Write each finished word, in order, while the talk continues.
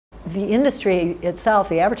the industry itself,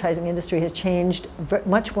 the advertising industry, has changed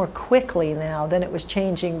much more quickly now than it was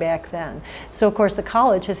changing back then. So of course the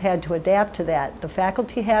college has had to adapt to that. The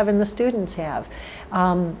faculty have and the students have.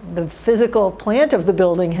 The physical plant of the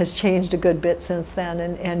building has changed a good bit since then,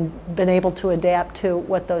 and been able to adapt to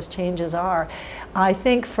what those changes are. I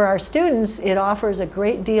think for our students it offers a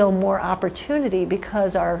great deal more opportunity,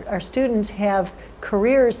 because our students have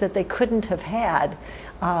careers that they couldn't have had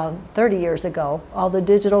 30 years ago. All the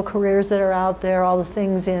digital careers that are out there, all the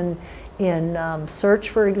things in search,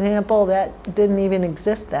 for example, that didn't even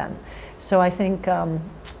exist then. So I think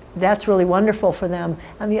that's really wonderful for them.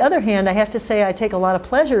 On the other hand, I have to say I take a lot of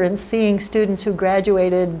pleasure in seeing students who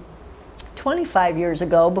graduated 25 years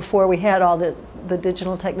ago, before we had all the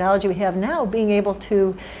digital technology we have now, being able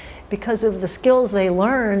to, because of the skills they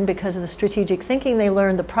learn, because of the strategic thinking they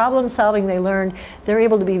learn, the problem solving they learn, they're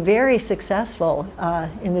able to be very successful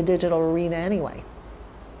in the digital arena anyway.